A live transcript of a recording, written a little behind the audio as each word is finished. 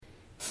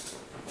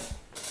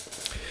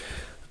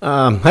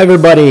Hi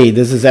everybody,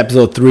 this is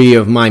episode 3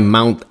 of my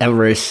Mount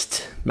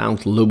Everest,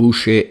 Mount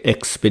Lobuche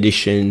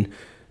expedition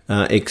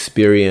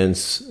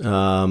experience.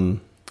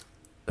 The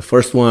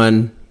first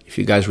one, if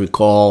you guys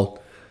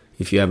recall,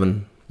 if you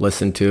haven't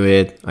listened to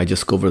it, I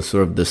just covered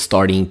sort of the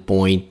starting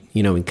point,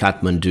 in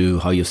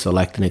Kathmandu, how you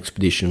select an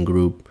expedition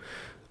group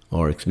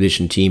or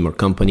expedition team or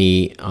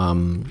company,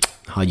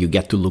 how you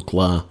get to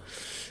Lukla.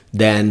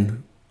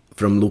 Then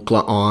from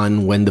Lukla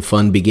on, when the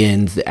fun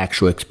begins, the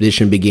actual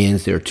expedition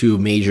begins, there are two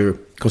major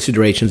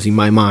considerations in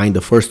my mind.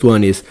 The first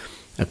one is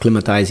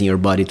acclimatizing your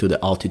body to the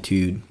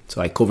altitude.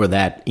 So I cover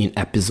that in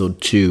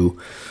episode 2.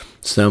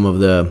 Some of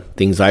the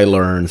things I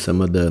learned, some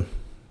of the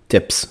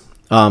tips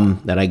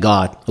that I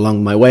got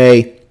along my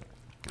way.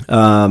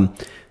 And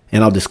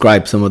I'll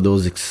describe some of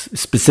those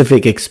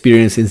specific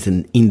experiences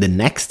in the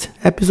next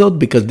episode,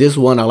 because this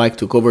one I like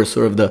to cover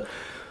sort of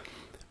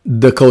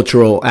the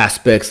cultural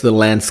aspects, the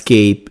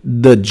landscape,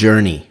 the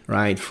journey,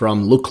 right?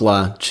 From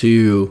Lukla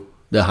to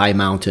the high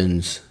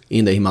mountains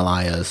in the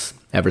Himalayas,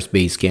 Everest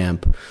Base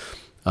Camp,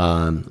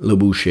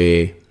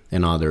 Lobuche,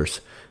 and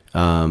others.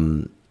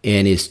 And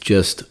it's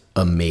just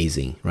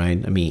amazing,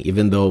 right? I mean,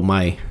 even though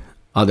my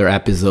other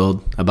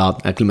episode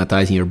about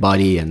acclimatizing your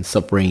body and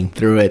suffering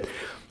through it,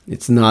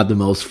 it's not the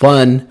most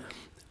fun.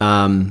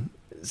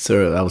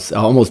 So that was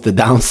almost the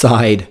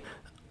downside.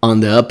 On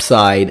the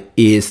upside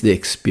is the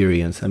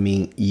experience. I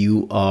mean,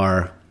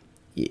 you're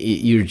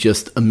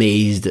just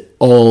amazed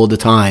all the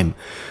time,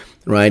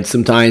 right?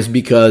 Sometimes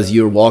because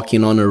you're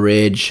walking on a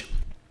ridge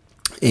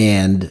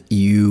and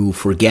you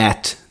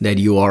forget that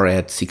you are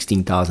at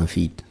 16,000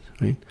 feet,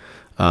 right?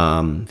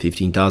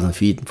 15,000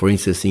 feet. For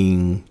instance,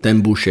 in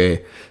Tembuche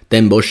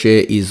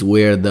is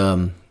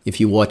where if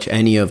you watch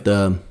any of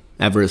the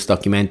Everest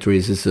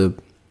documentaries, is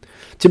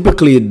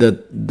typically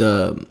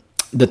the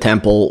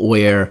temple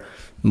where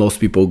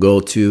most people go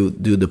to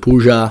do the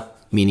puja,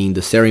 meaning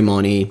the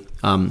ceremony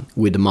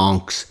with the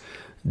monks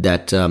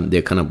that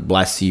they kind of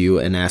bless you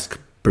and ask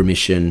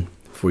permission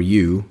for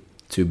you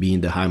to be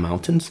in the high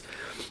mountains.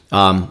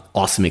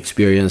 Awesome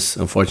experience.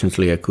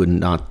 Unfortunately, I could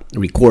not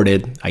record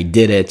it. I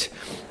did it.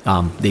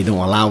 They don't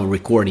allow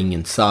recording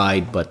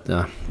inside, but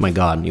my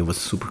God, it was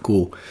super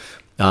cool.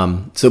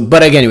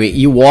 But anyway,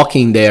 you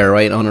walking there,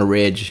 right, on a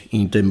ridge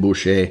in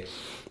Tembuche,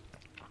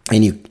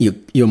 and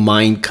your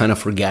mind kind of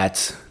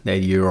forgets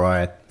that you are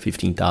at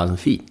 15,000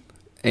 feet,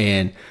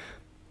 and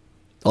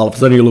all of a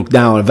sudden you look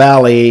down a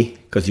valley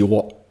because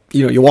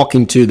you're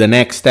walking to the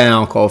next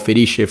town called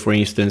Felice, for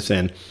instance,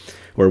 and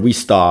where we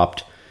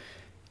stopped,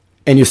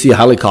 and you see a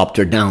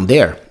helicopter down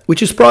there,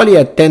 which is probably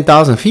at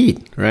 10,000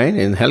 feet, right?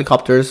 And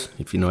helicopters,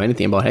 if you know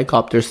anything about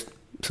helicopters,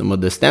 some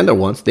of the standard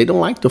ones, they don't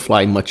like to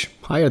fly much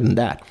higher than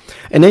that.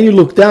 And then you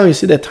look down, you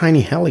see that tiny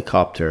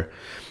helicopter,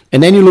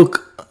 and then you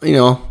look,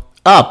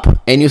 up,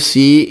 and you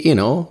see,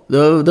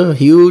 the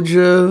huge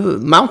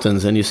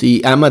mountains, and you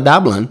see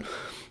Amadablan,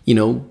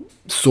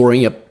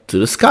 soaring up to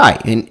the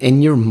sky,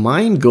 and your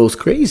mind goes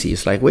crazy.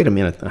 It's like, wait a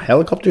minute, a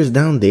helicopter is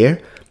down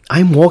there,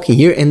 I'm walking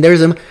here, and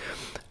there's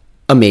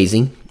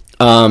amazing.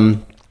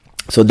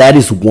 So that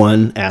is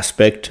one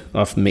aspect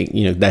of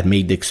that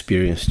made the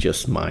experience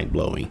just mind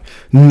blowing.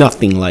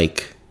 Nothing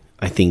like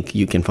I think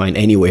you can find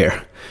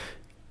anywhere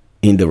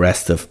in the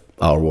rest of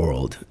our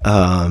world.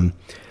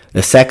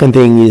 The second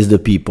thing is the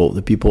people.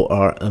 The people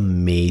are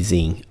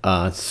amazing,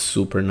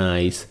 super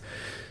nice,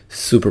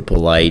 super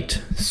polite,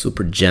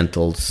 super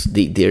gentle.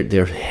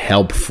 They're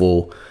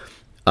helpful.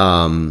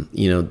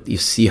 You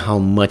see how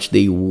much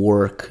they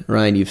work,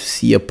 right? You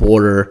see a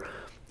porter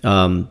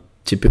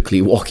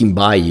typically walking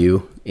by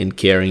you and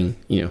carrying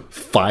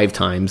 5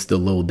 times the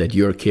load that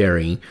you're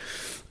carrying,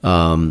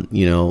 and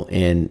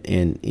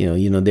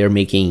they're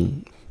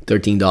making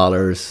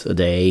 $13 a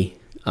day,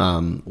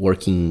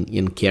 working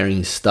and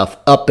carrying stuff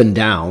up and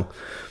down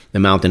the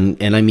mountain.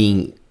 And I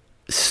mean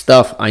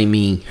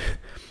 50,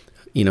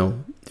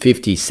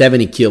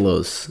 70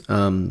 kilos.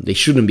 They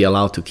shouldn't be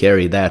allowed to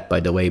carry that, by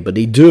the way, but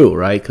they do,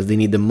 right? Because they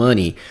need the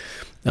money.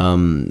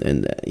 And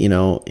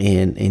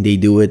they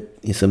do it.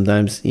 And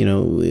sometimes,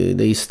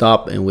 they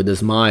stop and with a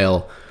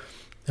smile.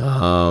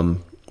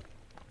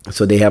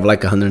 So they have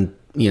like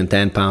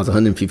 110 pounds,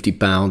 150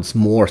 pounds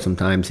more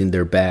sometimes in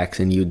their backs,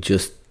 and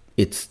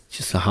it's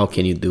just how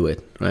can you do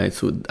it, right?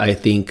 So I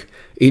think,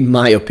 in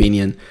my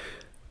opinion,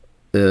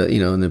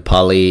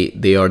 Nepali,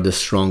 they are the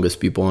strongest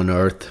people on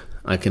earth.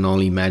 I can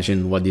only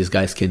imagine what these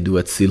guys can do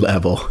at sea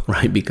level,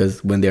 right?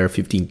 Because when they're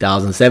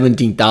 15,000,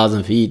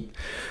 17,000 feet,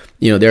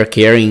 they're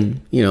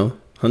carrying,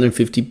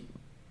 150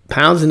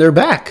 pounds in their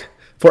back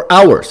for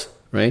hours,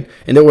 right?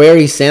 And they're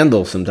wearing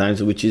sandals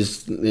sometimes, which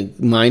is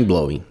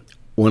mind-blowing.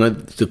 One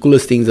of the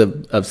coolest things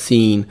I've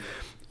seen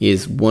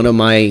is one of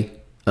my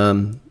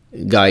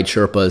guide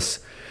Sherpas,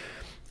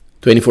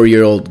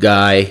 24-year-old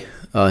guy,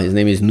 his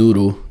name is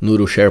Nuru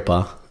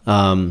Sherpa.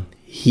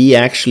 He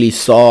actually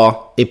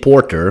saw a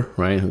porter,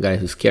 right, a guy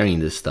who's carrying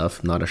this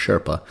stuff, not a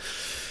Sherpa.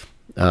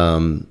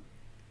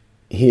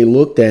 He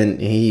looked, and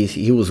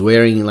he was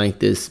wearing like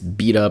this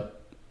beat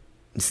up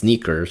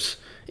sneakers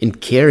in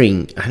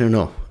carrying, I don't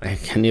know, I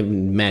can't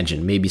even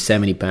imagine, maybe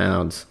 70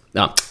 pounds,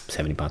 no,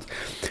 70 pounds,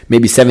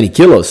 maybe 70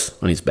 kilos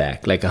on his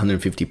back, like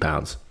 150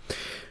 pounds.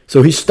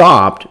 So he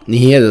stopped, and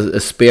he had a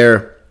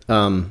spare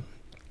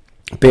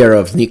pair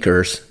of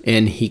sneakers,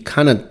 and he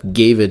kind of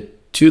gave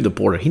it to the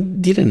porter. He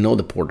didn't know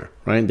the porter,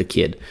 right? The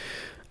kid.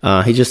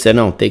 He just said,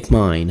 no, take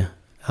mine.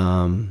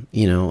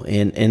 You know,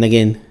 and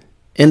again,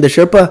 and the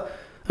Sherpa,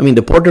 I mean,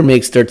 the porter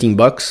makes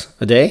 $13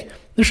 a day.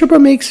 The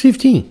Sherpa makes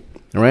 15,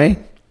 right?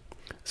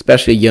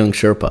 Especially a young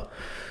Sherpa.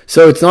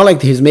 So it's not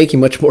like he's making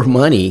much more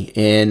money.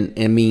 And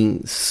I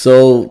mean,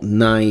 so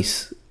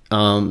nice.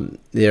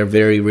 They're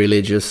very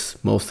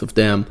religious, most of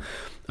them.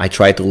 I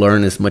tried to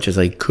learn as much as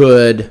I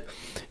could,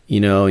 you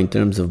know, in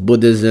terms of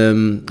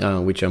Buddhism,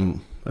 which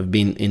I've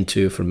been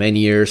into for many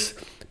years.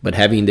 But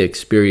having the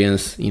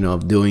experience, you know,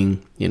 of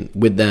doing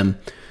with them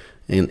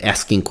and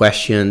asking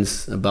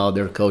questions about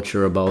their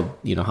culture, about,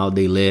 you know, how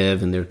they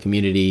live and their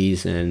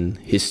communities and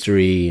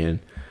history and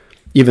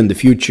even the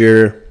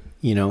future,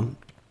 you know,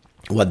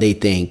 what they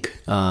think,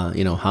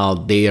 you know, how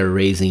they are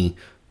raising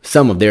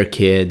some of their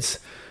kids,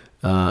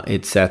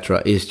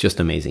 etc. is just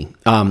amazing.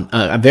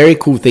 A very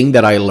cool thing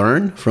that I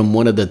learned from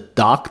one of the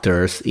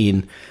doctors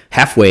in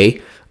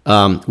halfway,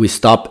 we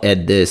stopped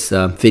at this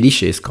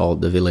Felice is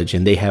called the village,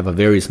 and they have a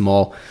very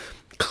small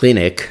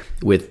clinic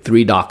with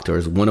 3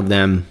 doctors, one of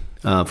them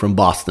from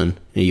Boston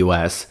in the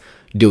US,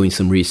 doing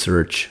some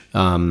research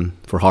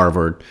for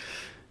Harvard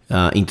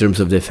in terms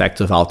of the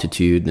effects of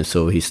altitude. And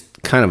so he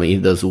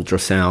does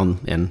ultrasound,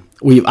 and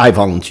I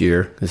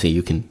volunteer. I say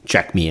you can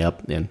check me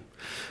up and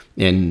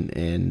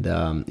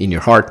in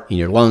your heart, in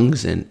your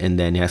lungs, and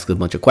then ask a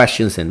bunch of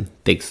questions and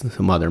takes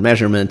some other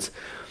measurements.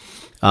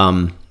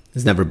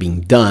 It's never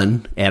been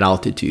done at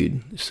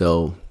altitude.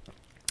 So,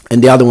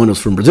 and the other one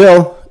was from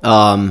Brazil,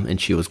 and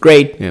she was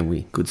great, and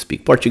we could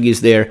speak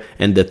Portuguese there.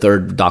 And the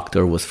third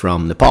doctor was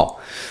from Nepal.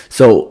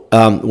 So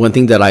one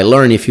thing that I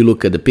learned, if you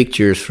look at the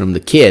pictures from the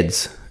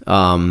kids,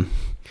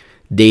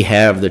 they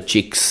have the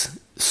cheeks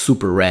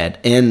super red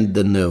and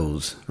the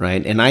nose,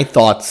 right? And I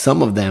thought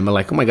some of them are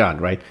like, oh my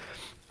God, right?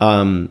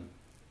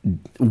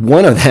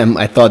 One of them,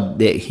 I thought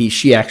that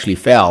she actually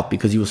fell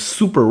because he was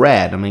super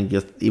red. I mean,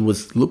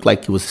 looked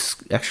like he was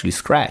actually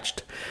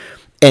scratched,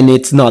 and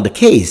it's not the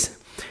case.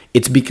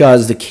 It's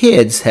because the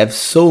kids have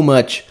so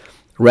much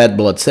red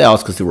blood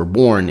cells because they were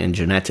born and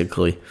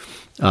genetically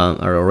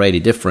are already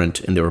different,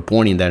 and they were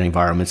born in that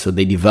environment. So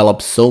they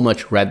develop so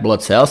much red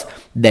blood cells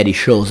that it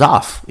shows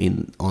off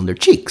on their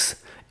cheeks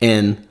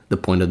and the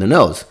point of the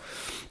nose.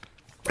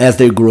 As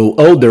they grow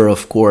older,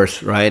 of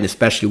course, right,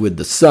 especially with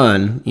the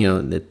sun, you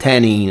know, the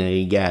tanning that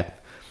you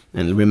get,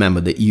 and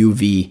remember the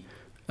UV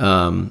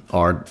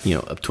are, you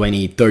know,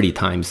 20, 30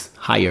 times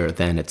higher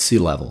than at sea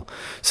level.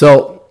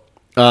 So,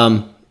 you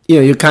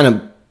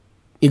know,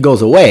 it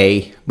goes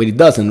away, but it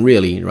doesn't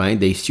really, right?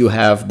 They still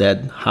have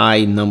that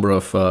high number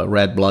of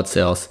red blood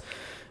cells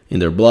in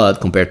their blood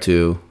compared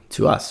to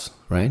us,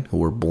 right, who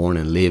were born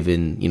and live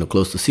in, you know,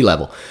 close to sea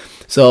level.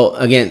 So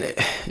again,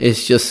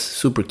 it's just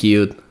super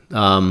cute.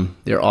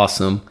 They're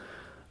awesome.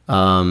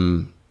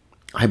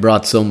 I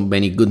brought so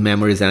many good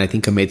memories, and I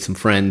think I made some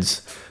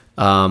friends.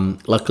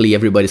 Luckily,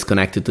 everybody's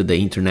connected to the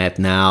internet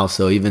now.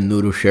 So even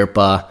Nuru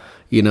Sherpa,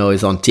 you know,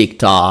 is on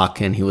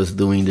TikTok, and he was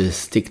doing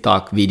this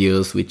TikTok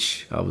videos,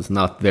 which I was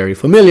not very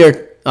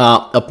familiar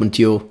up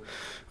until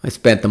I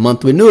spent a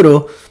month with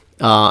Nuru.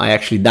 I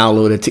actually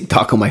downloaded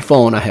TikTok on my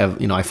phone.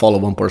 I follow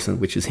one person,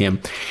 which is him.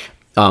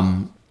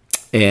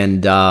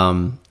 And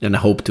I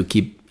hope to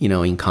keep, you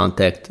know, in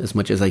contact as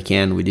much as I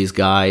can with these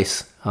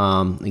guys.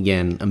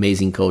 Again,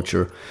 amazing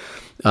culture.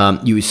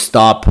 You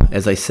stop,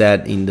 as I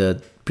said in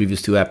the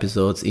previous 2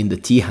 episodes, in the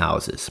tea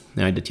houses.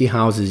 Right? The tea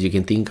houses you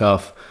can think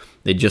of,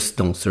 they just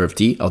don't serve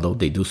tea, although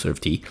they do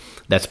serve tea.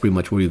 That's pretty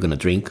much where you're going to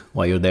drink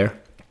while you're there.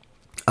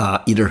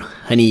 Either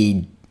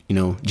honey, you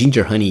know,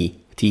 ginger honey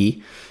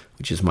tea,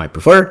 which is my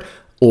preferred,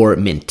 or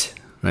mint,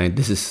 right?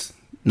 This is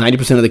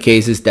 90% of the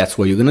cases, that's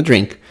what you're going to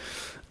drink.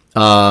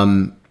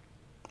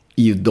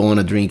 You don't want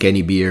to drink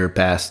any beer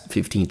past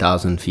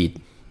 15,000 feet.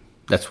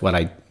 That's what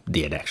I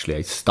did, actually.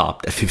 I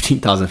stopped at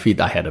 15,000 feet.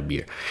 I had a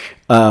beer.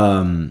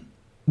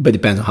 But it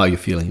depends on how you're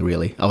feeling,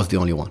 really. I was the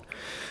only one.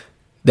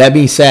 That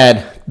being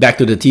said, back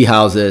to the tea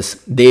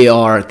houses. They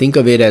are, think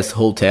of it as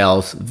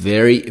hotels.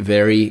 Very,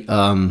 very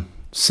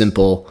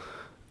simple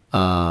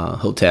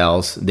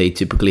hotels. They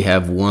typically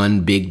have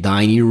one big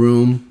dining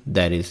room.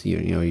 That is, you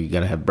know, you got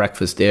to have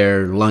breakfast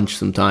there, lunch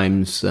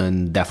sometimes,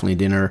 and definitely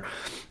dinner.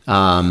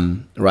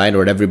 Right?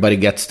 Or everybody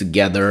gets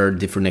together,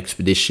 different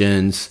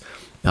expeditions.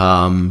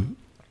 And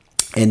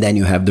then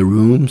you have the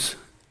rooms.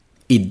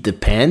 It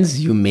depends.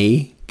 You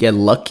may get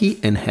lucky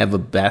and have a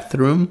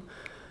bathroom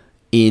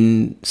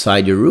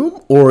inside your room,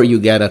 or you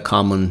get a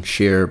common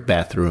share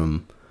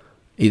bathroom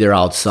either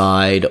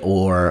outside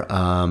or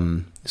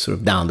sort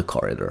of down the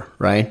corridor,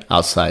 right?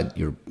 Outside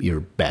your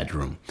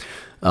bedroom.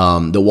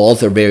 The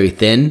walls are very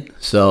thin,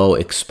 so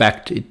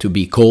expect it to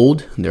be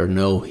cold. There are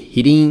no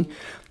heating.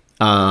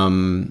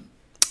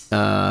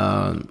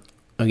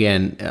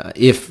 again,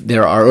 if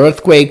there are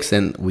earthquakes,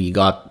 and we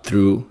got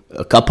through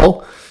a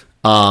couple,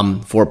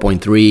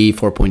 4.3,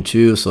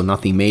 4.2, so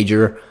nothing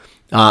major.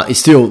 It's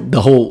still,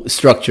 the whole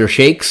structure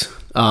shakes.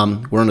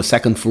 We're on the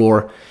second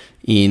floor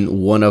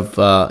when one of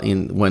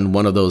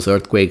those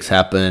earthquakes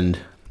happened,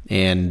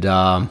 and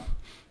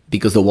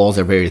because the walls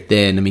are very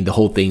thin, I mean, the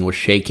whole thing was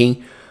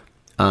shaking.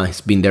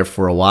 It's been there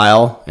for a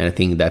while, and I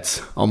think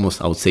that's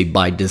almost, I would say,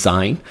 by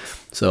design.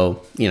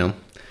 So,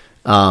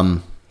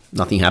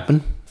 nothing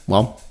happened.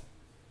 Well,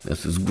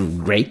 this is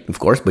great, of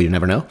course, but you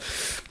never know.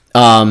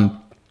 But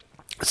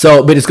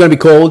it's going to be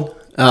cold.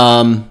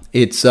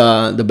 It's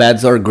the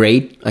beds are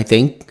great, I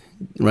think,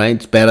 right?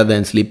 It's better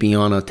than sleeping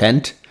on a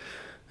tent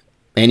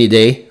any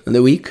day of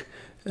the week.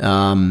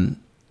 And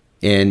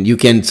you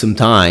can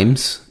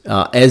sometimes,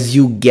 as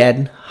you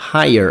get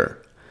higher,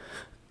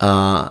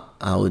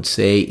 I would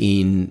say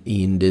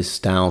in this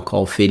town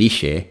called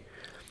Felice,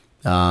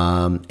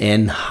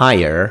 and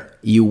higher,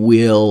 you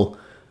will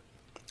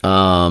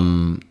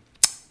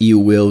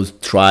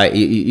try.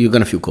 You're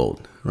gonna feel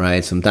cold,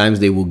 right? Sometimes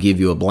they will give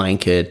you a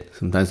blanket.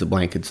 Sometimes the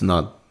blanket's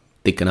not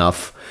thick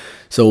enough.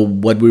 So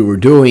what we were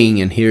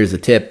doing, and here's a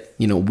tip: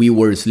 we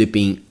were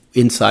sleeping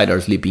inside our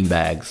sleeping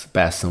bags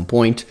past some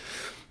point,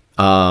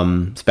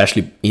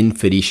 especially in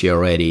Felice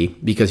already,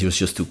 because it was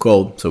just too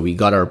cold. So we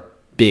got our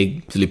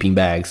big sleeping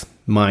bags.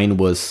 Mine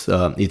was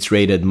it's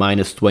rated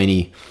minus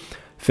 20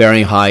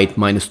 Fahrenheit,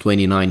 minus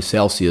 29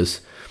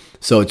 Celsius,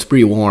 so it's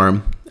pretty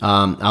warm.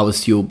 I was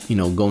still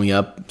going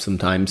up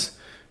sometimes,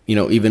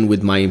 even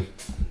with my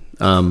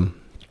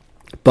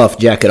puff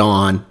jacket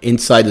on,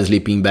 inside the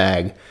sleeping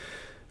bag,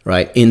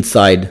 right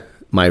inside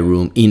my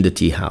room in the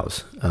tea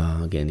house.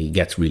 Again, it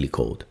gets really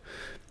cold,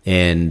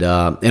 and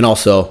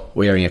also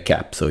wearing a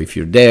cap. So if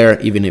you're there,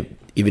 even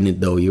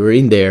though you're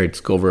in there, it's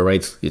covered,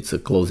 right? It's a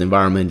closed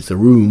environment. It's a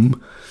room.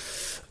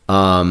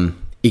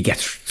 It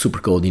gets super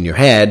cold in your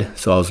head.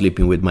 So I was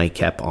sleeping with my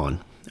cap on,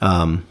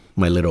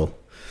 my little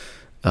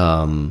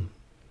hat.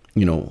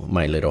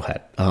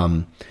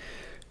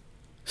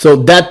 So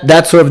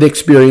that's sort of the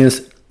experience.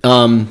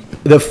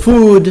 The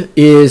food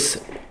is,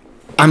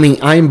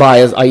 I'm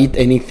biased. I eat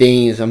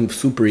anything. I'm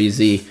super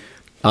easy.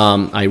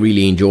 I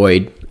really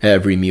enjoyed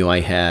every meal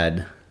I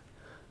had,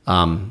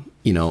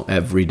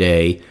 every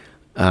day,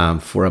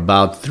 for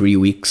about 3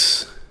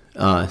 weeks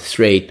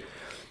straight.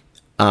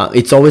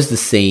 It's always the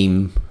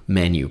same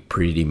menu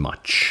pretty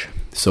much.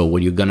 So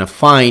what you're gonna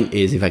find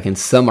is, if I can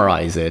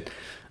summarize it,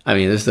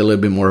 there's a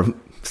little bit more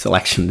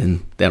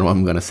selection than what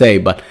I'm gonna say,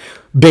 but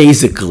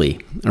basically,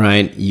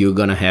 right, you're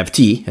gonna have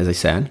tea, as I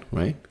said,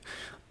 right,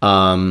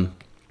 and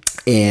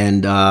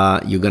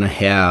you're gonna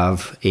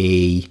have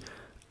a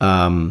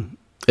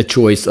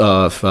choice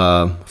of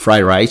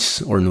fried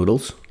rice or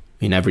noodles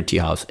in every tea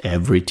house.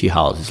 Every tea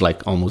house is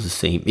like almost the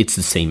same. It's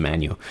the same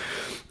menu.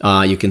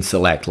 You can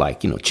select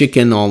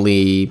chicken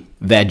only,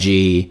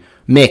 veggie,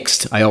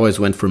 mixed. I always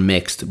went for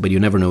mixed, but you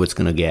never know what you're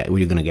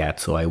gonna get.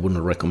 So I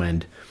wouldn't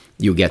recommend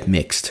you get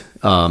mixed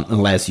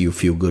unless you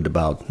feel good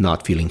about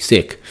not feeling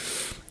sick.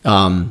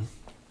 I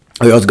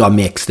always got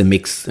mixed. The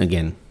mix,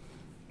 again,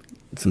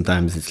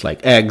 sometimes it's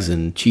like eggs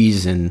and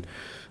cheese and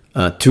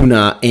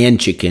tuna and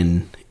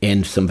chicken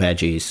and some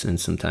veggies, and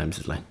sometimes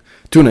it's like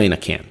tuna in a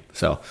can.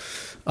 So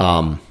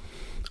I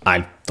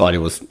thought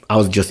I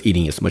was just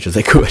eating as much as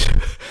I could.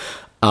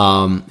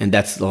 And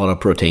that's a lot of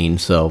protein,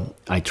 so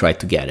I tried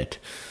to get it.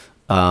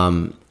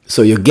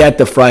 So you get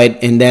the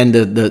fried, and then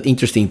the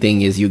interesting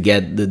thing is you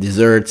get the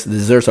desserts. The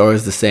desserts are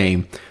always the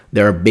same.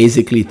 There are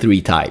basically 3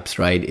 types,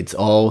 right? It's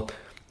all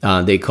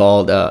they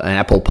call an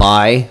apple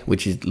pie,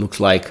 which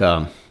looks like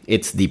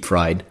it's deep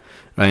fried,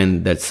 right?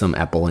 And there's some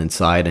apple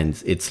inside, and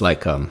it's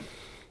like what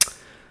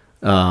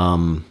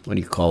do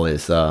you call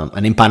this?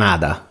 An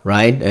empanada,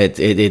 right?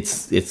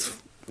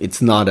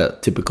 It's not a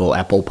typical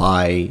apple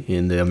pie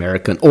in the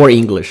American or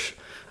English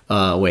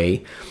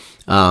way.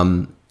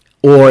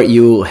 Or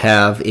you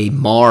have a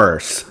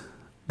Mars,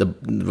 the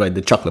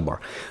chocolate bar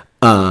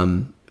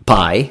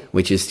pie,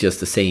 which is just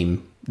the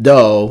same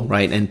dough,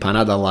 right?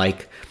 Empanada,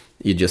 like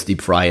you just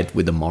deep fry it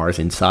with the Mars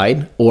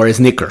inside, or a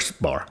Snickers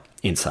bar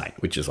inside,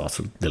 which is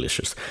also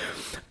delicious.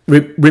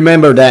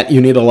 Remember that you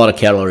need a lot of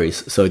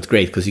calories, so it's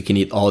great because you can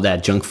eat all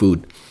that junk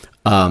food,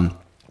 and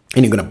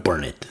you're gonna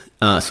burn it.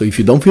 So if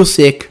you don't feel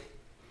sick,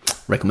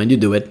 recommend you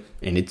do it,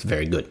 and it's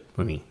very good.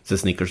 It's a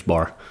Snickers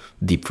bar,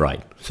 deep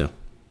fried, so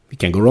you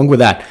can't go wrong with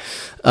that.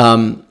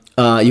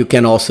 You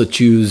can also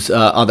choose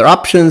other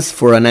options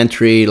for an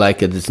entry,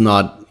 like it's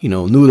not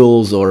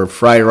noodles or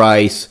fried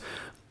rice.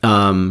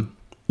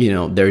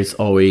 There is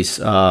always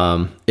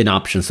an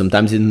option.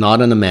 Sometimes it's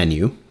not on the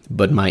menu,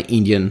 but my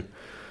Indian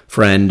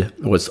friend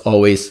was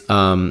always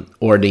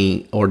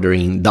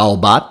ordering dal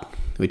bhat,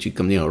 which you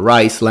can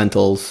rice,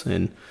 lentils,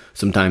 and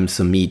sometimes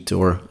some meat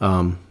or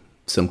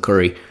some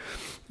curry.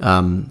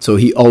 So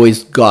he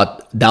always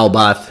got dal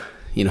bhat,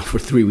 for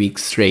 3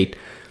 weeks straight,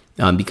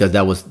 because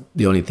that was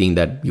the only thing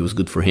that was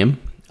good for him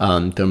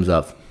in terms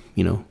of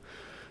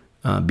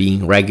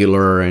being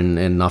regular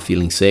and not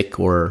feeling sick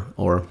or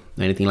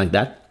anything like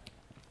that.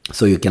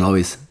 So you can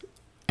always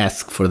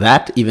ask for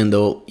that, even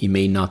though it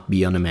may not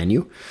be on a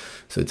menu.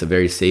 So it's a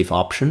very safe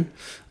option.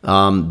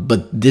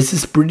 But this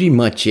is pretty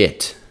much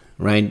it,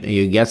 right?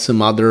 You get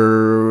some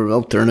other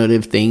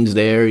alternative things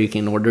there. You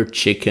can order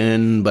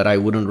chicken, but I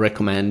wouldn't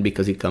recommend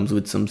because it comes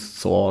with some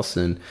sauce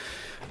and,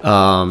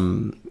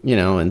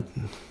 and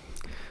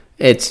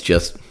it's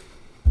just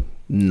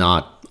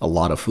not a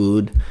lot of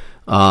food.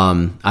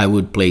 I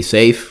would play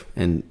safe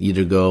and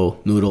either go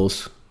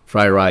noodles,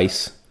 fried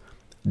rice,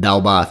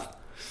 dal bath,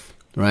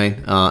 right?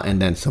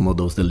 And then some of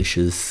those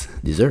delicious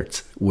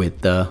desserts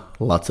with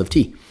lots of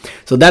tea.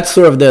 So that's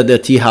sort of the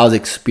tea house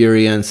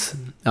experience.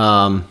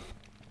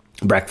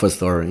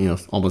 Breakfast, or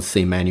almost the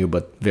same menu,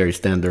 but very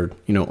standard.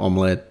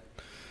 Omelette,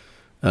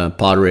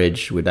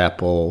 porridge with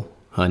apple,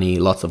 honey,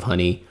 lots of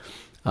honey,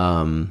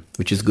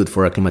 which is good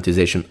for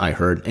acclimatization, I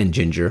heard, and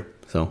ginger.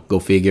 So go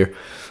figure.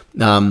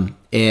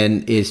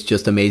 And it's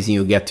just amazing.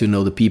 You get to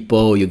know the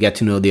people. You get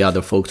to know the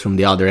other folks from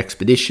the other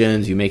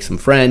expeditions. You make some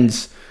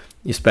friends,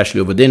 especially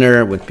over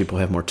dinner when people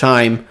have more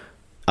time,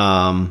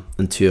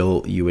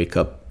 until you wake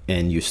up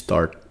and you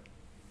start,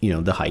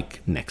 the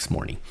hike next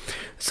morning.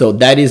 So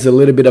that is a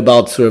little bit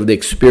about sort of the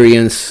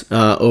experience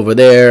over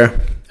there,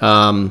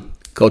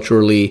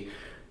 culturally,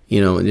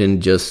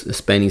 and just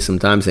spending some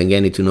time and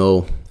getting to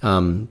know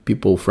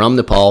people from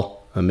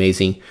Nepal,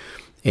 amazing,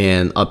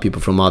 and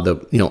people from other,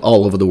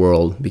 all over the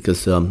world,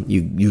 because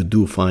you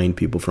do find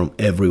people from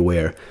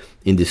everywhere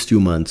in these 2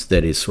 months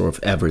that is sort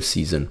of Everest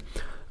season.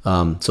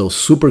 So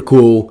super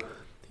cool.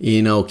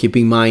 Keep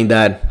in mind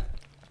that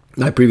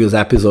my previous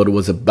episode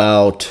was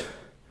about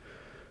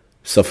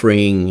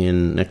suffering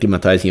and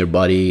acclimatizing your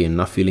body and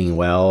not feeling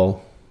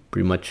well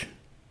pretty much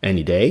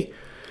any day.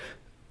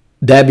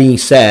 That being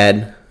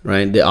said,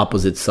 right, the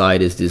opposite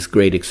side is this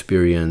great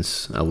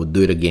experience. I would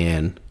do it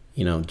again,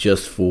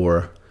 just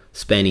for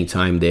spending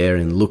time there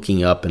and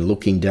looking up and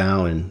looking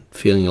down and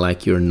feeling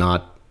like you're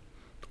not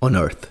on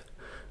Earth.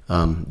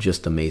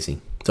 Just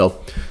amazing. So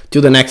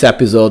till the next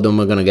episode, then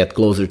we're going to get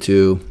closer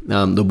to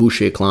the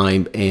Lobuche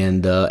climb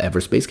and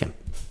Everest Base Camp.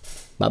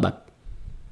 Bye-bye.